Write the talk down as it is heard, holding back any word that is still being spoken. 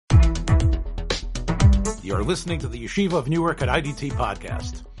You're listening to the Yeshiva of Newark at IDT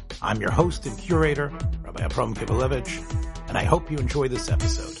podcast. I'm your host and curator, Rabbi Abram Kibalevich, and I hope you enjoy this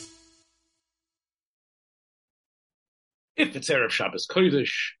episode. If it's Erev Shabbos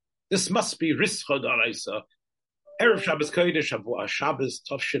Kodesh, this must be Rischa D'Oraisa. Erev Shabbos Kodesh, Shavua Shabbos,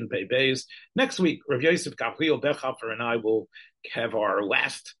 Tovshin Pei Beis. Next week, Rav Yosef Gabriel Bechafer and I will have our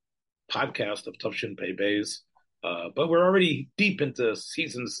last podcast of Tovshin Pei Beis. But we're already deep into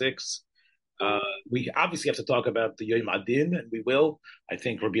season 6. We obviously have to talk about the Yom Adin, and we will. I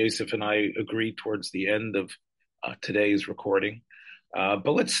think Rabbi Yosef and I agreed towards the end of today's recording. But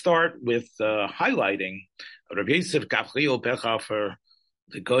let's start with highlighting Rabbi Yosef Gabriel Bechafer,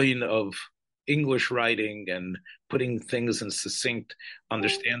 the Goyin of English writing and putting things in succinct,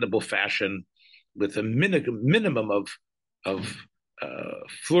 understandable fashion with a minimum of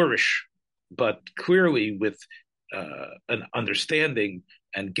flourish, but clearly with an understanding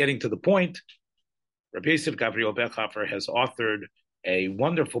and getting to the point. Rabbi Yosef Gabriel Bechafer has authored a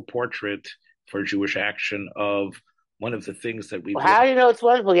wonderful portrait for Jewish Action of one of the things that we've... Well, how do you know it's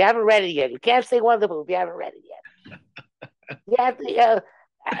wonderful? You haven't read it yet. You can't say wonderful if you haven't read it yet. You have to,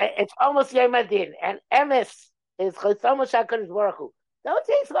 it's almost Yom Adin. And Emes is Chosomo HaKadosh Baruch Hu. Don't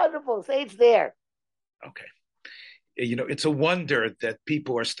say it's wonderful. Say it's there. Okay. You know, it's a wonder that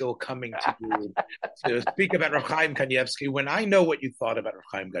people are still coming to you to speak about Rav Chaim Kanievsky when I know what you thought about Rav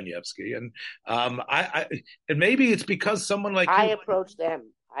Chaim Kanievsky. And and maybe it's because someone like I you... approached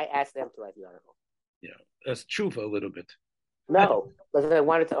them. I asked them to write the article. Yeah, that's tshuva a little bit. No, because I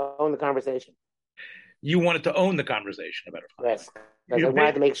wanted to own the conversation. You wanted to own the conversation about Rav Chaim. Yes, because I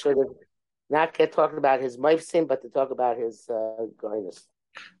wanted to make sure that not get talking about his mifsim, but to talk about his goyness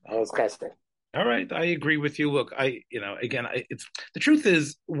and his chesed. All right, I agree with you. Look, it's the truth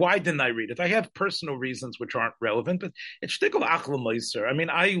is, why didn't I read it? I have personal reasons which aren't relevant, but it's shtickle achla meiser. I mean,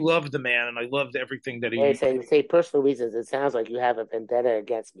 I love the man and I loved everything that he... You say personal reasons. It sounds like you have a vendetta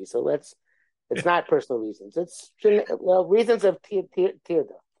against me. So it's not personal reasons. It's reasons of tirda.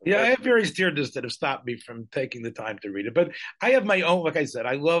 Yeah, I have various tirdas that have stopped me from taking the time to read it. But I have my own, like I said,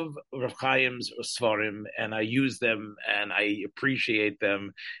 I love Rav Chaim's Svarim, and I use them, and I appreciate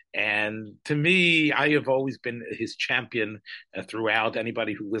them. And to me, I have always been his champion throughout.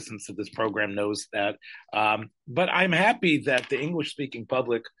 Anybody who listens to this program knows that. But I'm happy that the English-speaking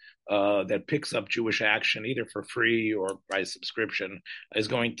public that picks up Jewish Action, either for free or by subscription, is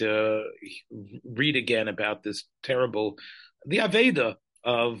going to read again about this terrible, the Aveda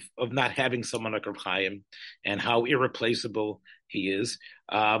of not having someone like Rav Chaim and how irreplaceable he is.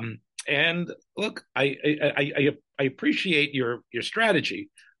 And look, I appreciate your strategy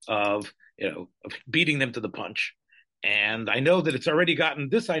of beating them to the punch. And I know that it's already gotten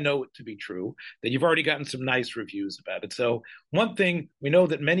this. I know it to be true that you've already gotten some nice reviews about it. So one thing we know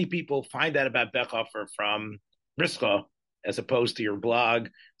that many people find out about Bechafer from Rischa as opposed to your blog.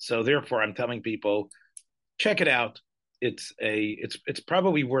 So therefore, I'm telling people, check it out. It's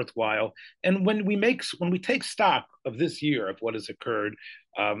probably worthwhile. And when we take stock of this year of what has occurred,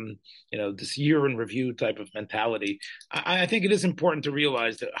 this year in review type of mentality, I think it is important to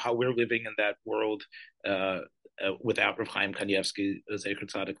realize that how we're living in that world without Rav Chaim Kanievsky Zecher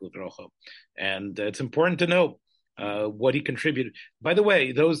Tzadik Livrocha. And it's important to know what he contributed. By the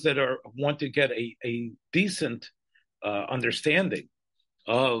way, those that want to get a decent understanding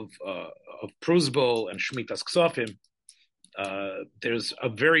of Pruzbul and Shmitas Ksofim, there's a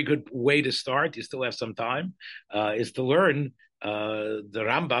very good way to start. You still have some time. Is to learn the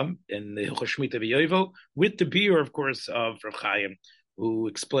Rambam in the Hilchos Shmita V'Yovel with the beer, of course, of Rav Chaim, who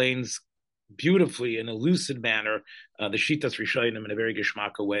explains beautifully in a lucid manner the Shitas Rishonim in a very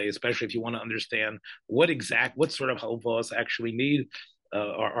geschmacka way, especially if you want to understand what sort of halvos actually need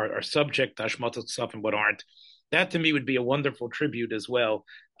are subject to Hashmatas stuff and what aren't. That to me would be a wonderful tribute as well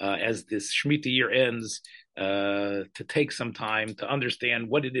as this Shemitah year ends, to take some time to understand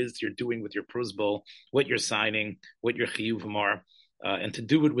what it is you're doing with your Pruzbul, what you're signing, what your chiyuvim are, and to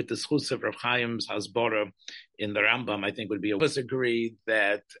do it with the schus of Rav Chaim's Hasbara in the Rambam, I think would be. Let's agree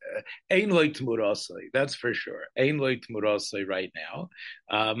that ein loy tmurasei, that's for sure. Ein loy tmurasei right now,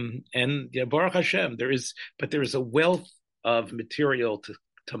 and Baruch Hashem, there is a wealth of material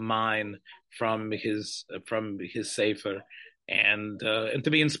to mine from his sefer. And to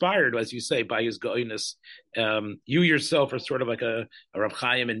be inspired, as you say, by his goyness. You yourself are sort of like a Rav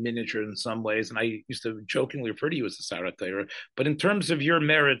Chaim in miniature in some ways, and I used to jokingly refer to you as a Sarah Torah. But in terms of your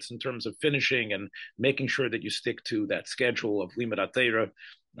merits, in terms of finishing and making sure that you stick to that schedule of Limud Torah,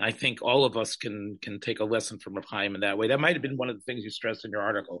 I think all of us can take a lesson from Reb Chaim in that way. That might have been one of the things you stressed in your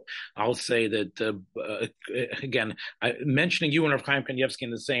article. I'll say that again, mentioning you and Reb Chaim Kanievsky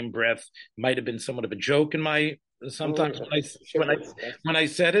in the same breath might have been somewhat of a joke in my sometimes when I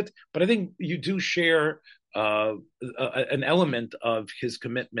said it, but I think you do share an element of his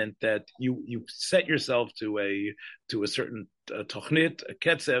commitment that you set yourself to a certain tochnit, a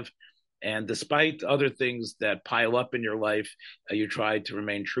ketzev, and despite other things that pile up in your life, you try to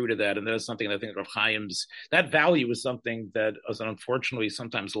remain true to that. And that's something that I think Rav Chaim's, that value is something that is unfortunately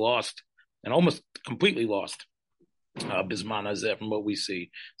sometimes lost and almost completely lost. Bisman Hazeh, from what we see.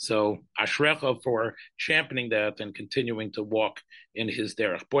 So Ashrecha for championing that and continuing to walk in his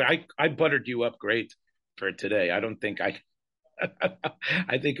derech. Boy, I buttered you up great for today. I don't think I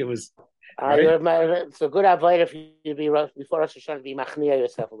think it was right? It's a good advice if you be before us, you're trying to be machnia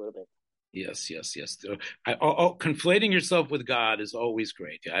yourself a little bit. Yes. Conflating yourself with God is always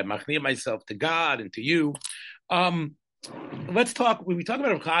great. I machnia myself to God and to you. Let's talk. When we talk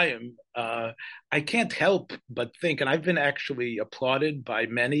about Reb Chaim, I can't help but think, and I've been actually applauded by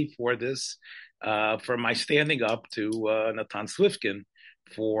many for this, for my standing up to Natan Slifkin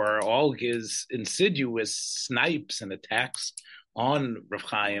for all his insidious snipes and attacks on Reb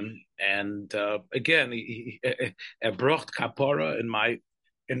Chaim. And again, he brought kapora in my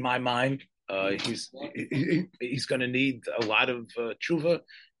mind. He's going to need a lot of tshuva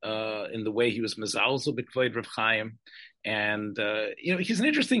in the way he was mezalzel b'kvod Reb Chaim. And he's an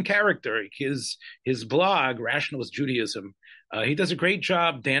interesting character. His blog, Rationalist Judaism, he does a great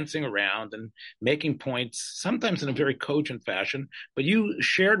job dancing around and making points, sometimes in a very cogent fashion. But you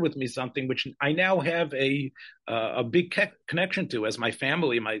shared with me something which I now have a big connection to, as my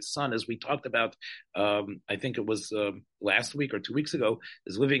family, my son, as we talked about, I think it was last week or 2 weeks ago,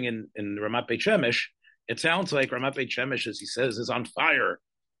 is living in Ramat Beit Shemesh. It sounds like Ramat Beit Shemesh, as he says, is on fire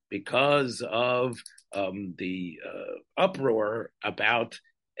because of the uproar about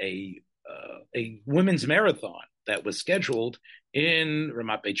a women's marathon that was scheduled in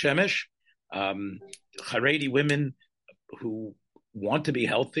Ramat Beit Shemesh. Haredi women who want to be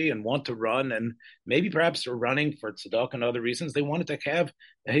healthy and want to run, and maybe perhaps are running for tzedakah and other reasons. They wanted to have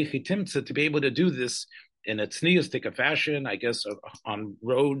a chitimtza to be able to do this in a tzniustic fashion, I guess, on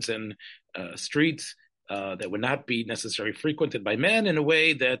roads and streets that would not be necessarily frequented by men, in a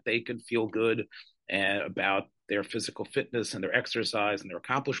way that they could feel good about their physical fitness and their exercise and their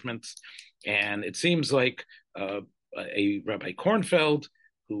accomplishments. And it seems like a Rabbi Kornfeld,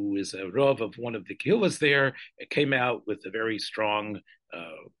 who is a Rav of one of the kehillas there, came out with a very strong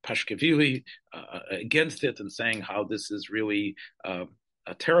pashkevili against it, and saying how this is really a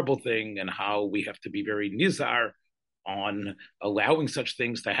terrible thing and how we have to be very nizar on allowing such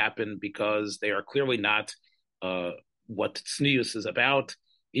things to happen, because they are clearly not what tznius is about.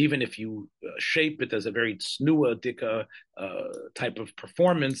 Even if you shape it as a very tsnua dika type of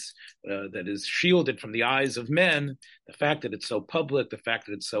performance that is shielded from the eyes of men, the fact that it's so public, the fact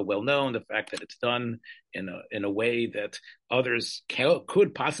that it's so well known, the fact that it's done in a way that others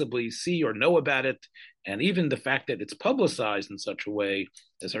could possibly see or know about it, and even the fact that it's publicized in such a way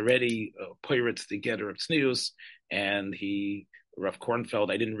is already pirates the getter of tznius. And Rav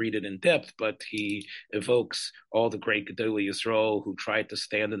Kornfeld, I didn't read it in depth, but he evokes all the great Gedolei Yisrael who tried to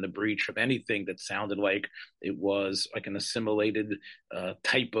stand in the breach of anything that sounded like it was like an assimilated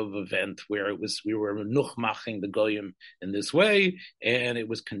type of event, where we were nuchmaching the goyim in this way, and it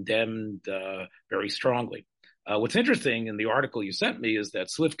was condemned very strongly. What's interesting in the article you sent me is that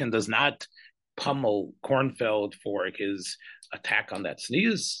Slifkin does not pummel Kornfeld for his attack on that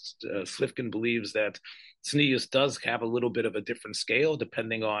tznius. Slifkin believes that tznius does have a little bit of a different scale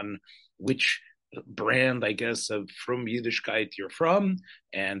depending on which brand, I guess, of from Yiddishkeit you're from,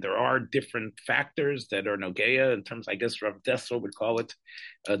 and there are different factors that are nogeya in terms, I guess Rav Dessel would call it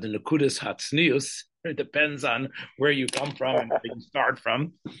the nekudas hatznius. It depends on where you come from and where you start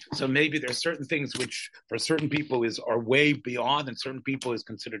from. So maybe there's certain things which for certain people are way beyond, and certain people is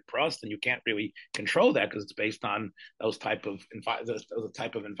considered prust, and you can't really control that because it's based on those type of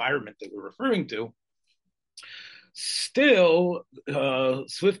environment that we're referring to. Still,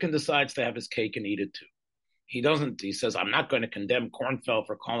 Slifkin decides to have his cake and eat it too. He says, I'm not going to condemn Kornfeld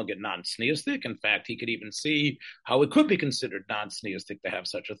for calling it non-tzniustic. In fact, he could even see how it could be considered non-tzniustic to have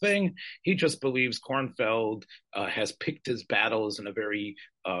such a thing. He just believes Kornfeld has picked his battles in a very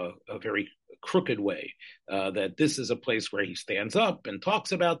crooked way, that this is a place where he stands up and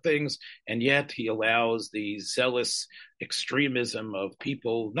talks about things, and yet he allows the zealous extremism of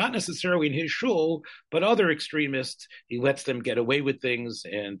people, not necessarily in his shul, but other extremists. He lets them get away with things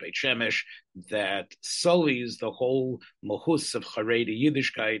in Beit Shemesh that sullies the whole mahus of Haredi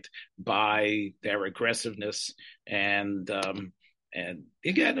Yiddishkeit by their aggressiveness. And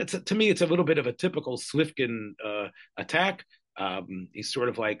again, to me, it's a little bit of a typical Slifkin attack. He's sort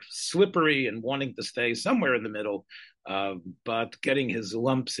of like slippery and wanting to stay somewhere in the middle, but getting his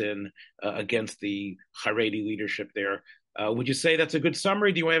lumps in against the Haredi leadership there. Would you say that's a good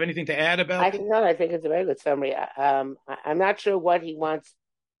summary? Do you have anything to add about it? No, I think it's a very good summary. I'm not sure what he wants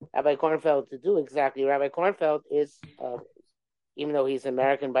Rabbi Kornfeld to do exactly. Rabbi Kornfeld is, even though he's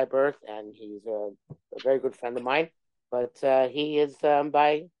American by birth and he's a very good friend of mine, but he is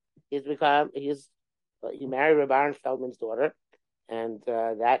he married Rabbi Aaron Feldman's daughter, and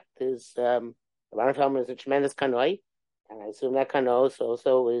that is Rabbi Aaron Feldman is a tremendous kanoi, and I assume that kanoi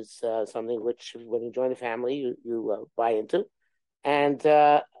also is something which, when you join the family, you buy into, and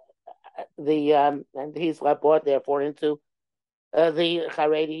he's bought therefore into the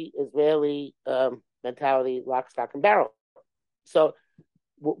Haredi Israeli mentality, lock, stock, and barrel. So,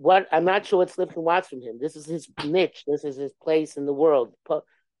 what I'm not sure what Slifkin wants from him. This is his niche. This is his place in the world. Po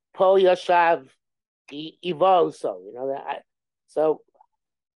Yashav Ivo. So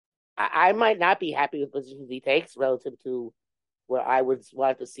I might not be happy with positions he takes relative to where I would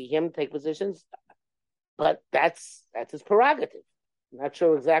want to see him take positions, but that's his prerogative. I'm not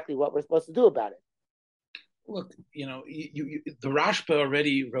sure exactly what we're supposed to do about it. Look, the Rashba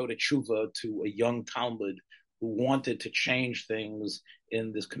already wrote a tshuva to a young Talmud who wanted to change things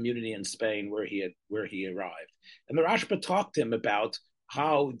in this community in Spain where he arrived. And the Rashba talked to him about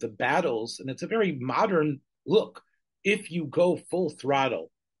how the battles, and it's a very modern look, if you go full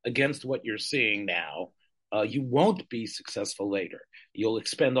throttle against what you're seeing now, you won't be successful later. You'll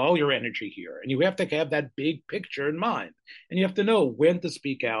expend all your energy here. And you have to have that big picture in mind. And you have to know when to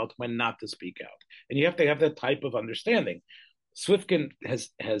speak out, when not to speak out. And you have to have that type of understanding. Slifkin has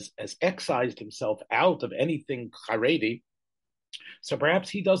excised himself out of anything Haredi, so perhaps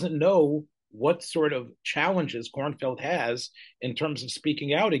he doesn't know what sort of challenges Kornfeld has in terms of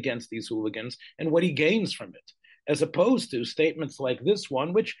speaking out against these hooligans and what he gains from it, as opposed to statements like this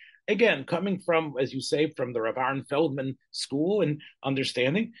one, which, again, coming from, as you say, from the Rav Aaron Feldman school and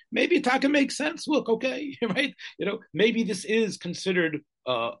understanding, maybe Taka makes sense. Look, okay, right? Maybe this is considered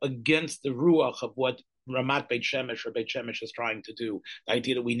against the ruach of what Ramat Beit Shemesh or Beit Shemesh is trying to do. The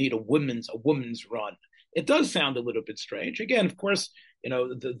idea that we need a women's run. It does sound a little bit strange. Again, of course,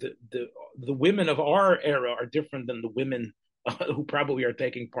 the women of our era are different than the women who probably are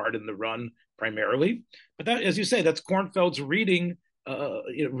taking part in the run primarily. But that, as you say, that's Kornfeld's reading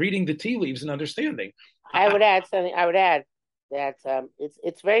the tea leaves and understanding. I would add something. I would add that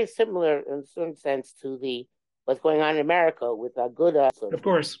it's very similar in a certain sense to what's going on in America with Aguda. Of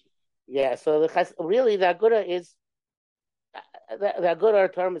course. Yeah, so the Aguda is the Aguda or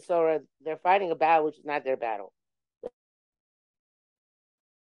Torah Masorah. They're fighting a battle which is not their battle.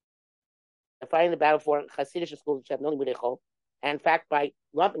 They're fighting the battle for Hasidic schools which have no limudei chol. And in fact, by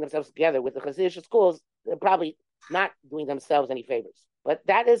lumping themselves together with the Hasidic schools, they're probably not doing themselves any favors. But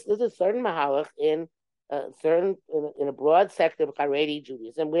there's a certain mahalach in a broad sector of Haredi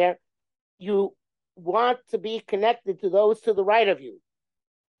Judaism where you want to be connected to those to the right of you.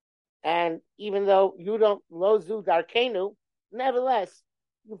 And even though you don't lozu darkenu, nevertheless,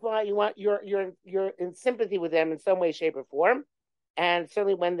 you're in sympathy with them in some way, shape, or form. And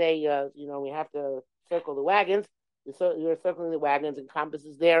certainly when they, we have to circle the wagons, you're circling the wagons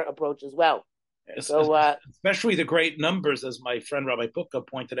encompasses their approach as well. So, especially the great numbers, as my friend Rabbi Puka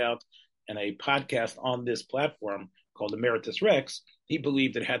pointed out in a podcast on this platform called Emeritus Rex, he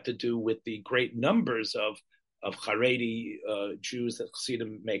believed it had to do with the great numbers of Haredi Jews that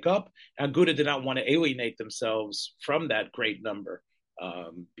Chassidim make up. And Aguda did not want to alienate themselves from that great number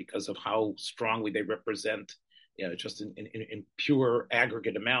because of how strongly they represent, just in pure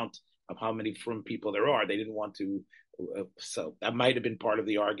aggregate amount of how many frum people there are. They didn't want to, so that might have been part of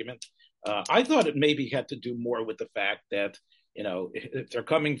the argument. I thought it maybe had to do more with the fact that, if they're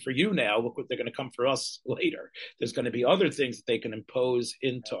coming for you now, look what they're going to come for us later. There's going to be other things that they can impose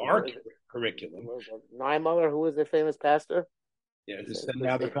into our curriculum. Niemoller, who was the famous pastor? Yeah, who said,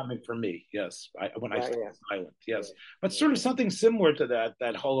 now they're coming for me. Yes, when I stay silent. Yes, but sort of something similar to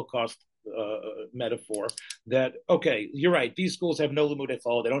that Holocaust metaphor that, okay, you're right, these schools have no limud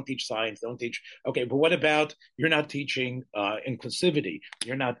echol, they don't teach science, they don't teach, okay, but what about, you're not teaching inclusivity,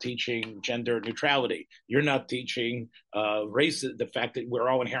 you're not teaching gender neutrality, you're not teaching race, the fact that we're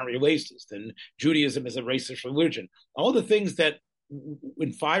all inherently racist, and Judaism is a racist religion, all the things that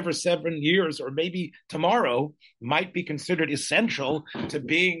in 5 or 7 years, or maybe tomorrow, might be considered essential to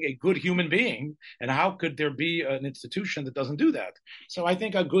being a good human being. And how could there be an institution that doesn't do that? So I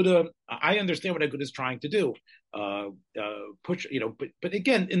think Aguda, I understand what Aguda is trying to do. Push, but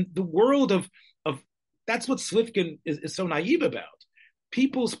again, in the world of that's what Slifkin is so naive about.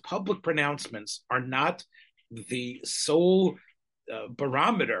 People's public pronouncements are not the sole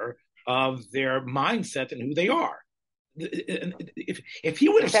barometer of their mindset and who they are. If he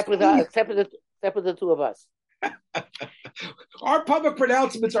would except with the two of us, our public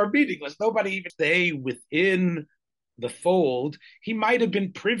pronouncements are meaningless. Nobody even stay within the fold. He might have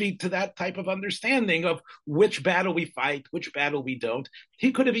been privy to that type of understanding of which battle we fight, which battle we don't.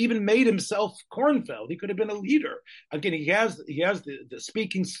 He could have even made himself Kornfeld. He could have been a leader. Again, he has the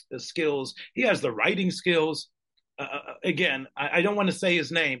speaking skills. He has the writing skills. Again, I don't want to say his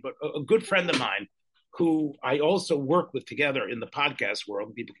name, but a good friend of mine, who I also work with together in the podcast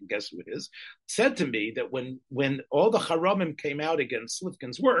world, people can guess who it is, said to me that when all the Haramim came out against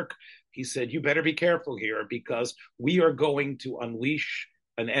Slifkin's work, he said, you better be careful here, because we are going to unleash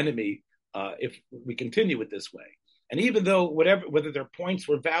an enemy if we continue it this way. And even though whether their points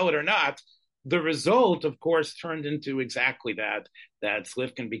were valid or not, the result, of course, turned into exactly that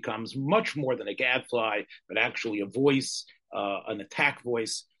Slifkin becomes much more than a gadfly, but actually a voice, an attack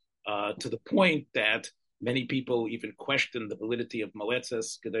voice, to the point that many people even question the validity of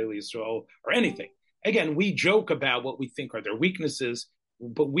Maletzes, Gedolei Yisrael, or anything. Again, we joke about what we think are their weaknesses,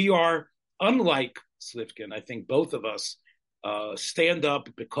 but we are, unlike Slifkin, I think both of us stand up,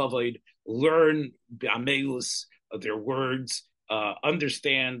 bekavod, learn be'amelus of their words,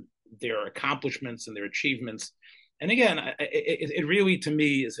 understand their accomplishments and their achievements. And again, it really, to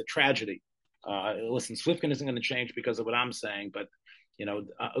me, is a tragedy. Listen, Slifkin isn't going to change because of what I'm saying, but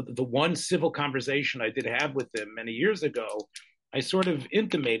the one civil conversation I did have with him many years ago, I sort of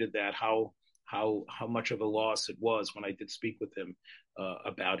intimated that how much of a loss it was when I did speak with him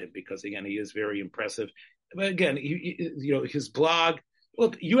about him, because again, he is very impressive. But again, his blog.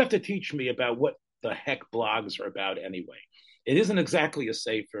 Look, you have to teach me about what the heck blogs are about anyway. It isn't exactly a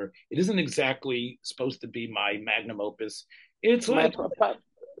sefer. It isn't exactly supposed to be my magnum opus. It's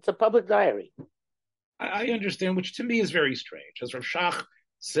a public diary. I understand, which to me is very strange. As Rav Shach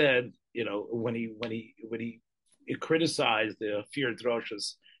said, when he criticized the Fir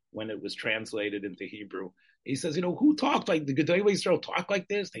Droshes when it was translated into Hebrew, he says, who talked like the Gedolei Yisrael talk like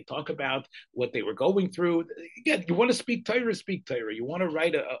this? They talk about what they were going through. Again, you want to speak Torah, speak Torah. You want to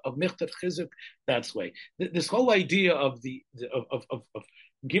write a Michtav Chizuk, that's way. This whole idea of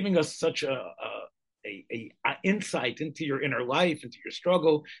giving us such a insight into your inner life, into your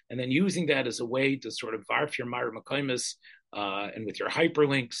struggle, and then using that as a way to sort of varf your Myra Makaimis and with your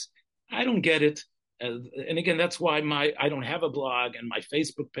hyperlinks. I don't get it. And again, that's why I don't have a blog, and my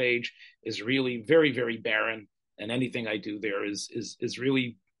Facebook page is really very, very barren. And anything I do there is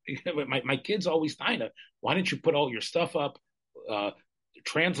really, my kids always Taina, why don't you put all your stuff up,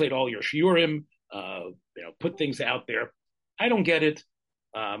 translate all your shiurim, put things out there. I don't get it.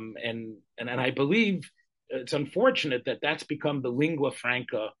 And I believe it's unfortunate that that's become the lingua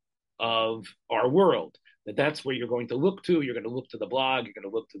franca of our world, that's where you're going to look to. You're going to look to the blog, you're going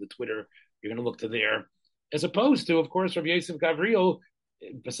to look to the Twitter, you're going to look to there, as opposed to, of course, Rav Yosef Gavriel,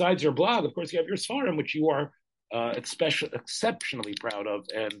 besides your blog, of course, you have your Sfarim, which you are exceptionally proud of,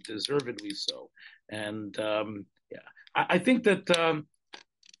 and deservedly so. And I think that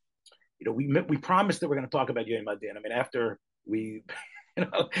we promised that we're going to talk about Yom Adin. I mean, after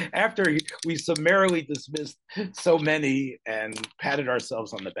we summarily dismissed so many and patted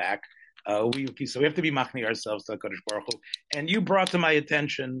ourselves on the back, so we have to be machni ourselves to HaKadosh Baruch Hu. And you brought to my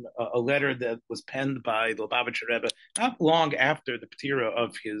attention a letter that was penned by the Lubavitcher Rebbe not long after the Ptira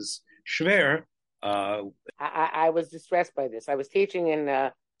of his Shver. I was distressed by this. I was teaching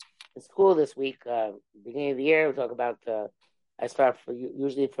in school this week, beginning of the year. We talk about, I start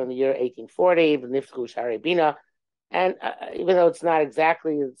usually from the year 1840, the Nifsku Shari Bina. And even though it's not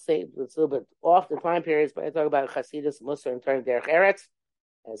exactly the same, it's a little bit off the time periods, but I talk about Hasidus, Musar, and Turn Derech Eretz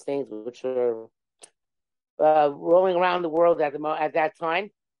as things which are rolling around the world at that time.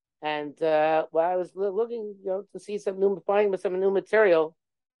 And I was looking, to see some new material,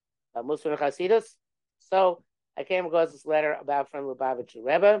 Musar and Hasidus. So I came across this letter from Lubavitcher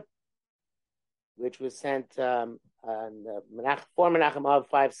Rebbe, which was sent on for Menachem Av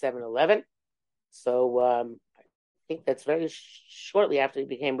 5711. So I think that's very shortly after he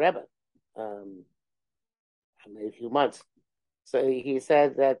became Rebbe, maybe a few months. So he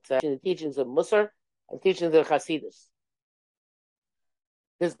said that the teachings of Musar and teachings of Hasidus.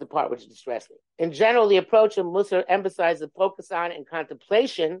 This is the part which distressed me. In general, the approach of Musar emphasizes the focus on and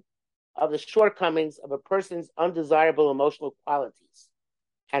contemplation of the shortcomings of a person's undesirable emotional qualities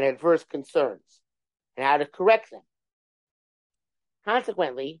and adverse concerns, and how to correct them.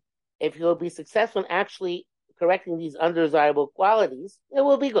 Consequently, if he will be successful in actually correcting these undesirable qualities, it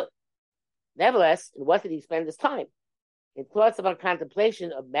will be good. Nevertheless, in what did he spend his time? In thoughts about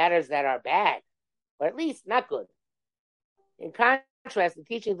contemplation of matters that are bad, or at least not good. In contrast, the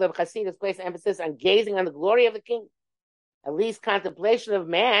teachings of Hasidus place emphasis on gazing on the glory of the king. At least contemplation of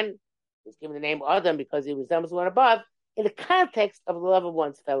man is given the name Adam because he resembles one above, in the context of the love of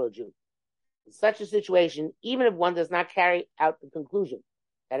one's fellow Jew. In such a situation, even if one does not carry out the conclusion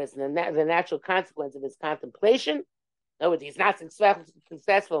that is the natural consequence of his contemplation, in other words, he's not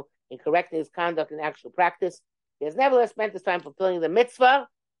successful in correcting his conduct in actual practice, he has nevertheless spent his time fulfilling the mitzvah,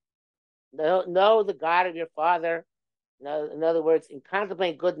 know the God of your father. In other words, in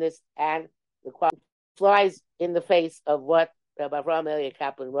contemplating goodness and the quality flies in the face of what Rabbi Avraham Elia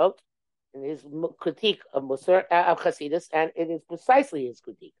Kaplan wrote in his critique of Musar of Hasidus, and it is precisely his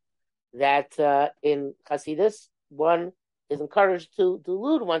critique that in Hasidus one is encouraged to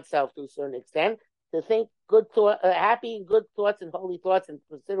delude oneself to a certain extent, to think good happy, good thoughts and holy thoughts, and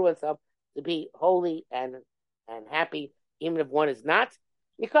consider oneself to be holy and happy, even if one is not,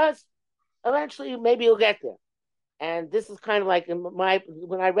 because eventually maybe you'll get there. And this is kind of like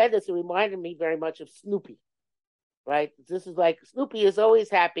when I read this, it reminded me very much of Snoopy, right? This is like Snoopy is always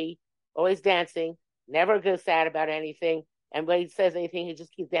happy, always dancing, never gets sad about anything. And when he says anything, he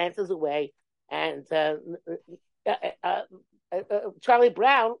just dances away. And Charlie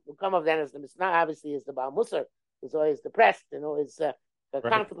Brown will come of then as the Mishnah, obviously, is the Baal Musar, who's always depressed and always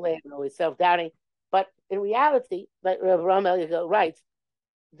contemplating and always self-doubting. But in reality, like Ram Eliyahu writes,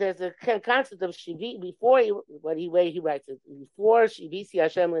 there's a concept of Shivi before he writes it, before Shivisi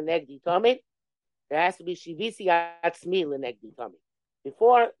Hashem Lenegdi Tomid, there has to be Shivisi Atzmi Lenegdi Tomid.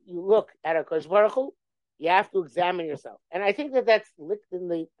 Before you look at a Kosh Baruch Hu, you have to examine yourself. And I think that that's linked in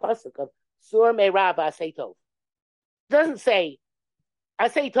the pasuk of Sur Me'ra B'asei Tov. It doesn't say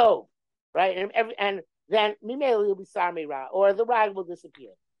Asei Tov, right? And then Mimel will be Sar Me'ra, or the rag will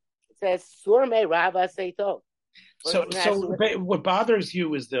disappear. It says Sur Me'ra B'asei Tov. So what bothers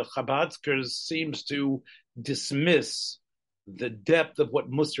you is the Chabadskers seems to dismiss the depth of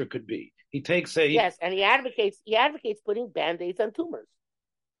what Musar could be. He takes yes, and he advocates putting band-aids on tumors.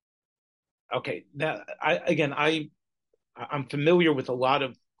 Okay, now I'm familiar with a lot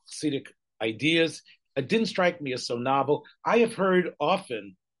of Hasidic ideas. It didn't strike me as so novel. I have heard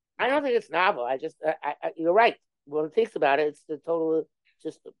often. I don't think it's novel. You're right. When it thinks about it, it's the total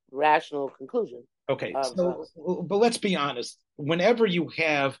just rational conclusion. Okay, but let's be honest. Whenever you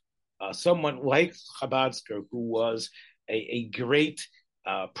have someone like Chabadsker, who was a great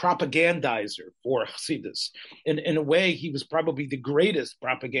propagandizer for Hasidus, in a way, he was probably the greatest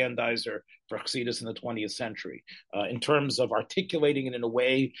propagandizer for Hasidus in the 20th century, in terms of articulating it in a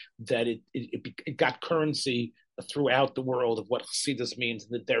way that it got currency throughout the world of what Hasidus means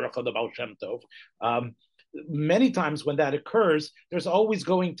in the Derech of the Baal Shem Tov. Many times when that occurs, there's always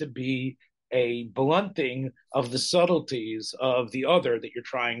going to be a blunting of the subtleties of the other that you're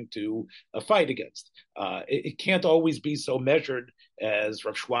trying to fight against. It can't always be so measured as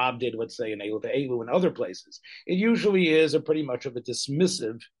Rav Schwab did, let's say, in Eilu Ve'elu and other places. It usually is a pretty much of a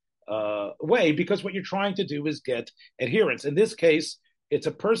dismissive way, because what you're trying to do is get adherence. In this case, it's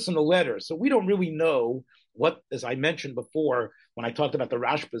a personal letter, so we don't really know what, as I mentioned before, when I talked about the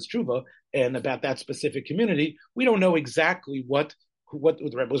Rashba's Tshuva and about that specific community, we don't know exactly what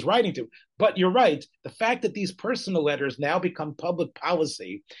the Rebbe was writing to. But you're right, the fact that these personal letters now become public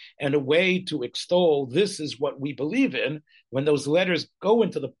policy and a way to extol this is what we believe in, when those letters go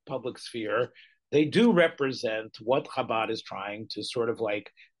into the public sphere, they do represent what Chabad is trying to sort of like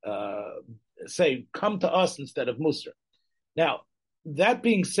say, come to us instead of Musar. Now, that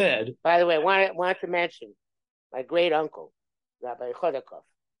being said... By the way, I wanted to mention, my great uncle, Rabbi Chodakov,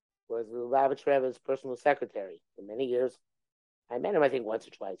 was the Lubavitch Rebbe's personal secretary for many years. I met him, I think, once or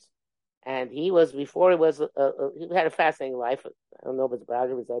twice. And he had a fascinating life. I don't know if his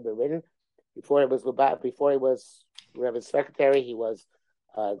biography has ever been written. Before he was Rebbe's secretary, he was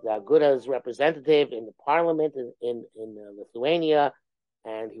the Aguda's representative in the parliament in Lithuania.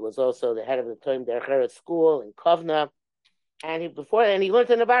 And he was also the head of the Toim Derech Eretz school in Kovna. And he learned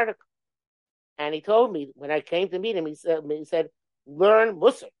in the Bardik. And he told me when I came to meet him, he said, learn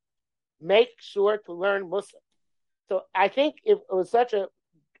Musar. Make sure to learn Musar. So I think it was such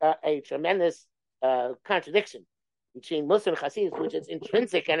a tremendous contradiction between Musar and Hasidus, which is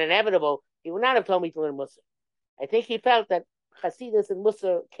intrinsic and inevitable. He would not have told me to learn Musar. I think he felt that Hasidus and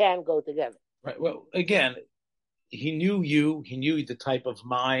Musar can go together. Right. Well, again, he knew you. He knew the type of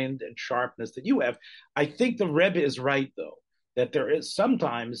mind and sharpness that you have. I think the Rebbe is right, though, that there is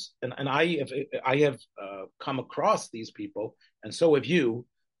sometimes, and I have come across these people, and so have you,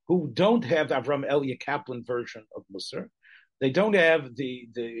 who don't have the Avram Elia Kaplan version of Musar. They don't have the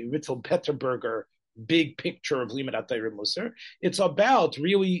Ritzel Petterberger big picture of Limud HaTorah Musar. It's about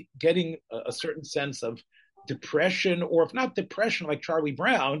really getting a certain sense of depression, or if not depression like Charlie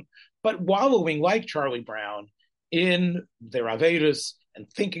Brown, but wallowing like Charlie Brown in their Avedas and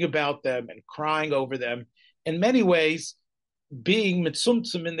thinking about them and crying over them. In many ways, being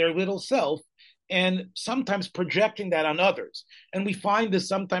mitzumtzum in their little self and sometimes projecting that on others. And we find this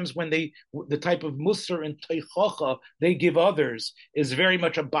sometimes when the type of musar and teichacha they give others is very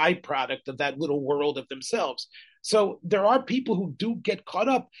much a byproduct of that little world of themselves. So there are people who do get caught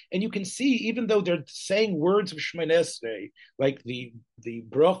up, and you can see, even though they're saying words of Shemoneh Esrei, like the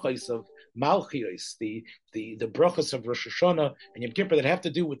brachos of Malchios, the brachos of Rosh Hashanah and Yom Kippur that have to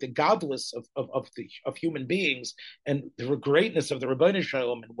do with the godless of human beings and the greatness of the Ribbono Shel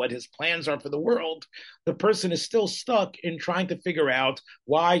Olam and what his plans are for the world, the person is still stuck in trying to figure out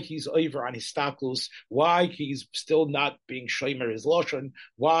why he's over on his staklus, why he's still not being shomer his lashon,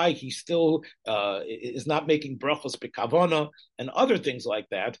 why he still is not making brachos b'kavana and other things like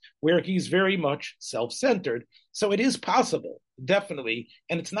that, where he's very much self-centered. So it is possible, definitely,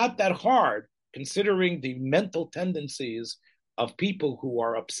 and it's not that hard, considering the mental tendencies of people who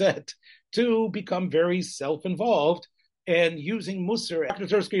are upset, to become very self-involved and using Musar. Dr.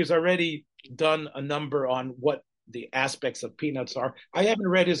 Tursky has already done a number on what the aspects of Peanuts are. I haven't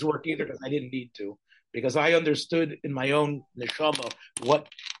read his work either because I didn't need to, because I understood in my own neshama what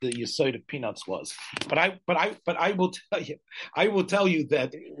the yesod of Peanuts was. But I will tell you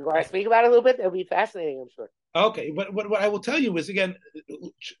that. You want to speak about it a little bit? It'll be fascinating, I'm sure. Okay, but what I will tell you is, again,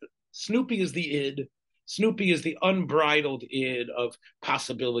 Snoopy is the id. Snoopy is the unbridled id of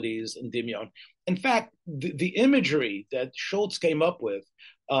possibilities and dimion. In fact, the imagery that Schultz came up with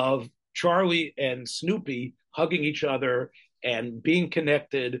of Charlie and Snoopy hugging each other and being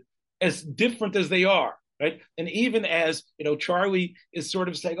connected, as different as they are, right? And even as, Charlie is sort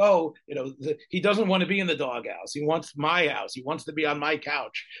of saying, he doesn't want to be in the doghouse. He wants my house. He wants to be on my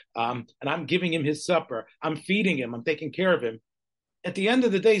couch. And I'm giving him his supper. I'm feeding him. I'm taking care of him. At the end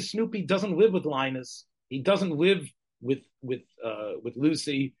of the day, Snoopy doesn't live with Linus. He doesn't live with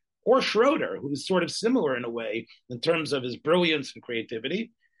Lucy or Schroeder, who's sort of similar in a way in terms of his brilliance and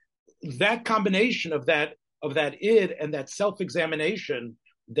creativity. That combination of that id and that self-examination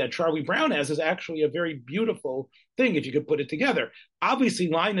that Charlie Brown has is actually a very beautiful thing if you could put it together. Obviously,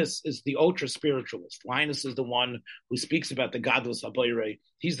 Linus is the ultra spiritualist. Linus is the one who speaks about the godless habayre.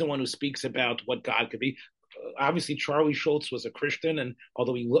 He's the one who speaks about what God could be. Obviously, Charlie Schultz was a Christian, and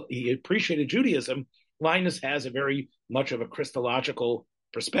although he appreciated Judaism, Linus has a very much of a Christological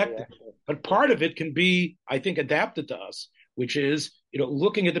perspective. Yeah. But part of it can be, I think, adapted to us, which is,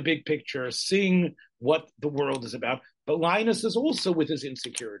 looking at the big picture, seeing what the world is about. But Linus is also with his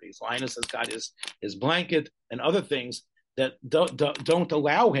insecurities. Linus has got his blanket and other things that don't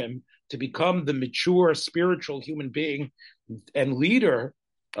allow him to become the mature spiritual human being and leader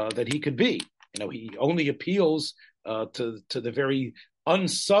that he could be. He only appeals to the very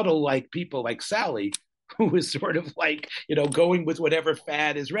unsubtle, like people like Sally, who is sort of like, going with whatever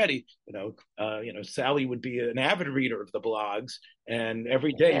fad is ready. Sally would be an avid reader of the blogs, and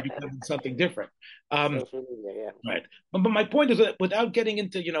every day becomes something different. Right. But my point is that without getting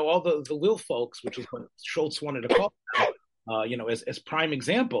into, all the Lil folks, which is what Schultz wanted to call, as prime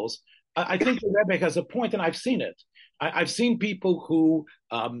examples, I think the Rebbe has a point, and I've seen it. I've seen people who,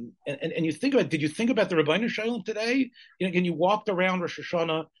 and you think about, did you think about the Ribbono Shel Olam today? And you walked around Rosh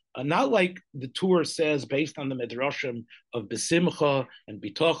Hashanah, not like the tour says, based on the Midrashim of Besimcha and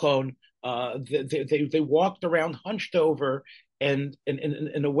Bitochon. They walked around hunched over and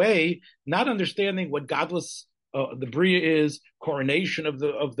in a way, not understanding what godless the Bria is, coronation of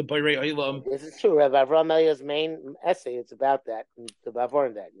the Borei Olam. This is true. Rabbi Avram Elia's main essay, it's about that. To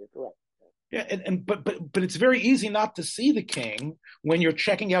Bavorn that, you're correct. Yeah, but it's very easy not to see the king when you're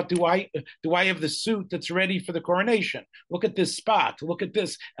checking out. Do I have the suit that's ready for the coronation? Look at this spot. Look at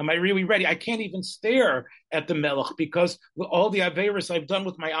this. Am I really ready? I can't even stare at the melech because all the averos I've done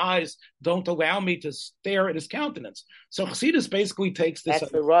with my eyes don't allow me to stare at his countenance. So Chassidus basically takes this.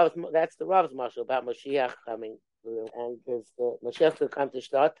 That's the Rav's marshal about Mashiach coming, and there's the Mashiach will come to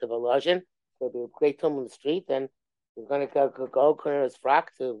start to Volozhin. There'll be a great tumult in the street, and he's going to go clear his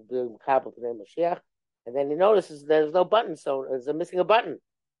frock to be coupled to the Mashiach. And then he notices there's no button, so there's missing a button.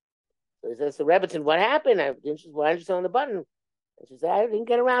 So he says to Rebbetzin, "What happened? Why didn't you sew on the button?" And she said, "I didn't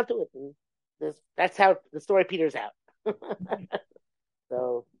get around to it." And that's how the story peters out.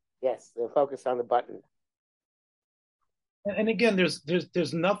 So yes, they're focused on the button. And again,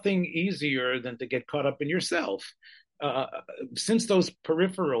 there's nothing easier than to get caught up in yourself. Since those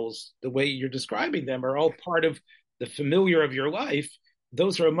peripherals, the way you're describing them, are all part of the familiar of your life,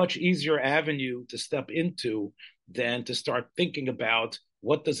 those are a much easier avenue to step into than to start thinking about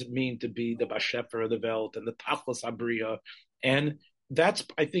what does it mean to be the Bashefer of the Welt and the Tachlis Abriya. And that's,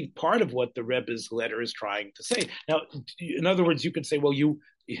 I think, part of what the Rebbe's letter is trying to say. Now, in other words, you could say, well, you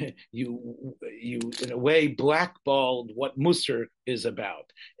in a way blackballed what Musar is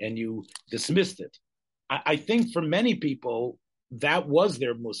about, and you dismissed it. I think for many people that was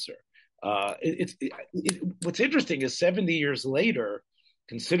their Musar. What's interesting is 70 years later,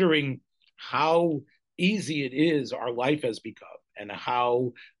 considering how easy it is our life has become, and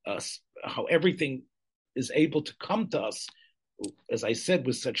how everything is able to come to us, as I said,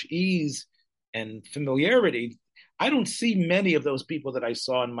 with such ease and familiarity. I don't see many of those people that I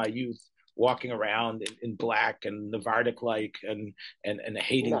saw in my youth walking around in black and Navardic-like and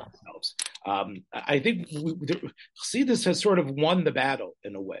hating themselves. I think Chassidus has sort of won the battle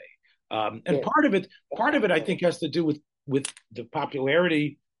in a way. And part of it, I think, has to do with the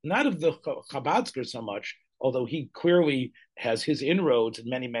popularity, not of the Chabadsker so much, although he clearly has his inroads in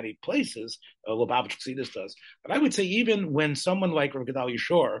many, many places, Lubavitch Chassidus does. But I would say even when someone like Rav Gedalia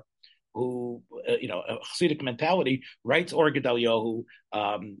Shor, who, a Chassidic mentality, writes Or Gedaliahu.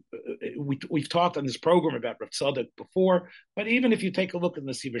 We've talked on this program about Rav Tzadok before, but even if you take a look at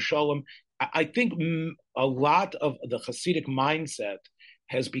the Nesiv Shalom, I think a lot of the Chassidic mindset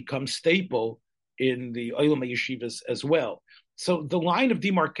has become staple in the Olam Yeshivas as well. So the line of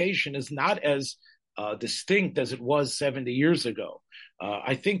demarcation is not as distinct as it was 70 years ago.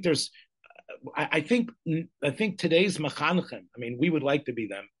 I think today's Machanchim, we would like to be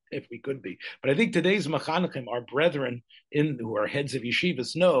them if we could be, but I think today's Machanchim, our brethren who are heads of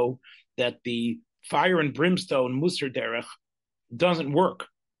yeshivas, know that the fire and brimstone Musar Derech doesn't work,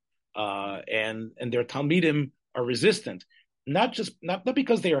 and their Talmidim are resistant, not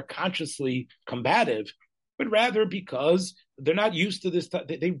because they are consciously combative, but rather because they're not used to this.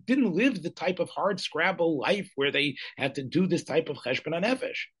 They didn't live the type of hard scrabble life where they had to do this type of cheshbon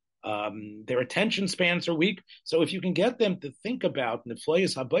hanefesh. Their attention spans are weak. So if you can get them to think about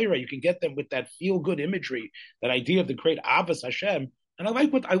Neflayas Habayra, you can get them with that feel-good imagery, that idea of the great Avos Hashem. And I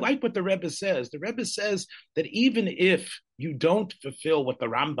like what the Rebbe says. The Rebbe says that even if you don't fulfill what the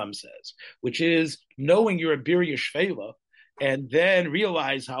Rambam says, which is knowing you're a Birya Shvela, and then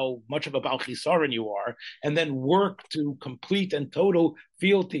realize how much of a Baal Chisaron you are, and then work to complete and total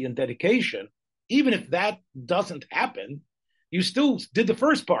fealty and dedication, even if that doesn't happen, you still did the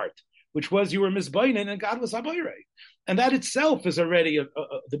first part, which was you were mizbainin and God was habayre. And that itself is already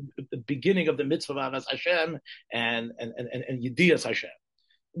the beginning of the mitzvah of Avos Hashem and Yedias Hashem.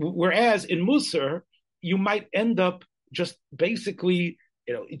 Whereas in Musar, you might end up just basically,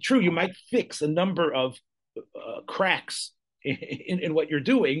 true, you might fix a number of cracks in what you're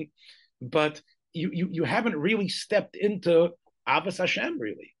doing, but you haven't really stepped into Avos Hashem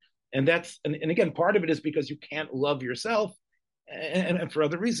really. And again, part of it is because you can't love yourself, and for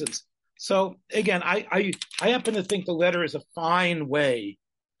other reasons. So again, I happen to think the letter is a fine way,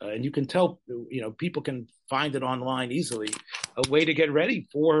 and you can tell, people can find it online easily, a way to get ready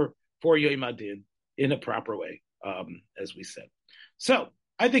for Yom Adin in a proper way, as we said. So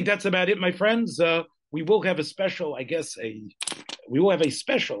I think that's about it, my friends. We will have a special,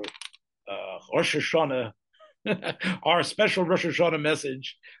 special Rosh Hashanah, our special Rosh Hashanah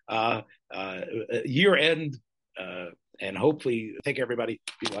message, year end. And hopefully, thank everybody.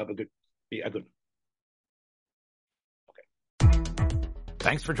 People have a good. Okay.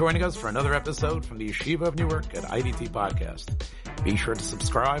 Thanks for joining us for another episode from the Yeshiva of Newark at IDT Podcast. Be sure to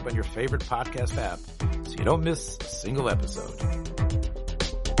subscribe on your favorite podcast app so you don't miss a single episode.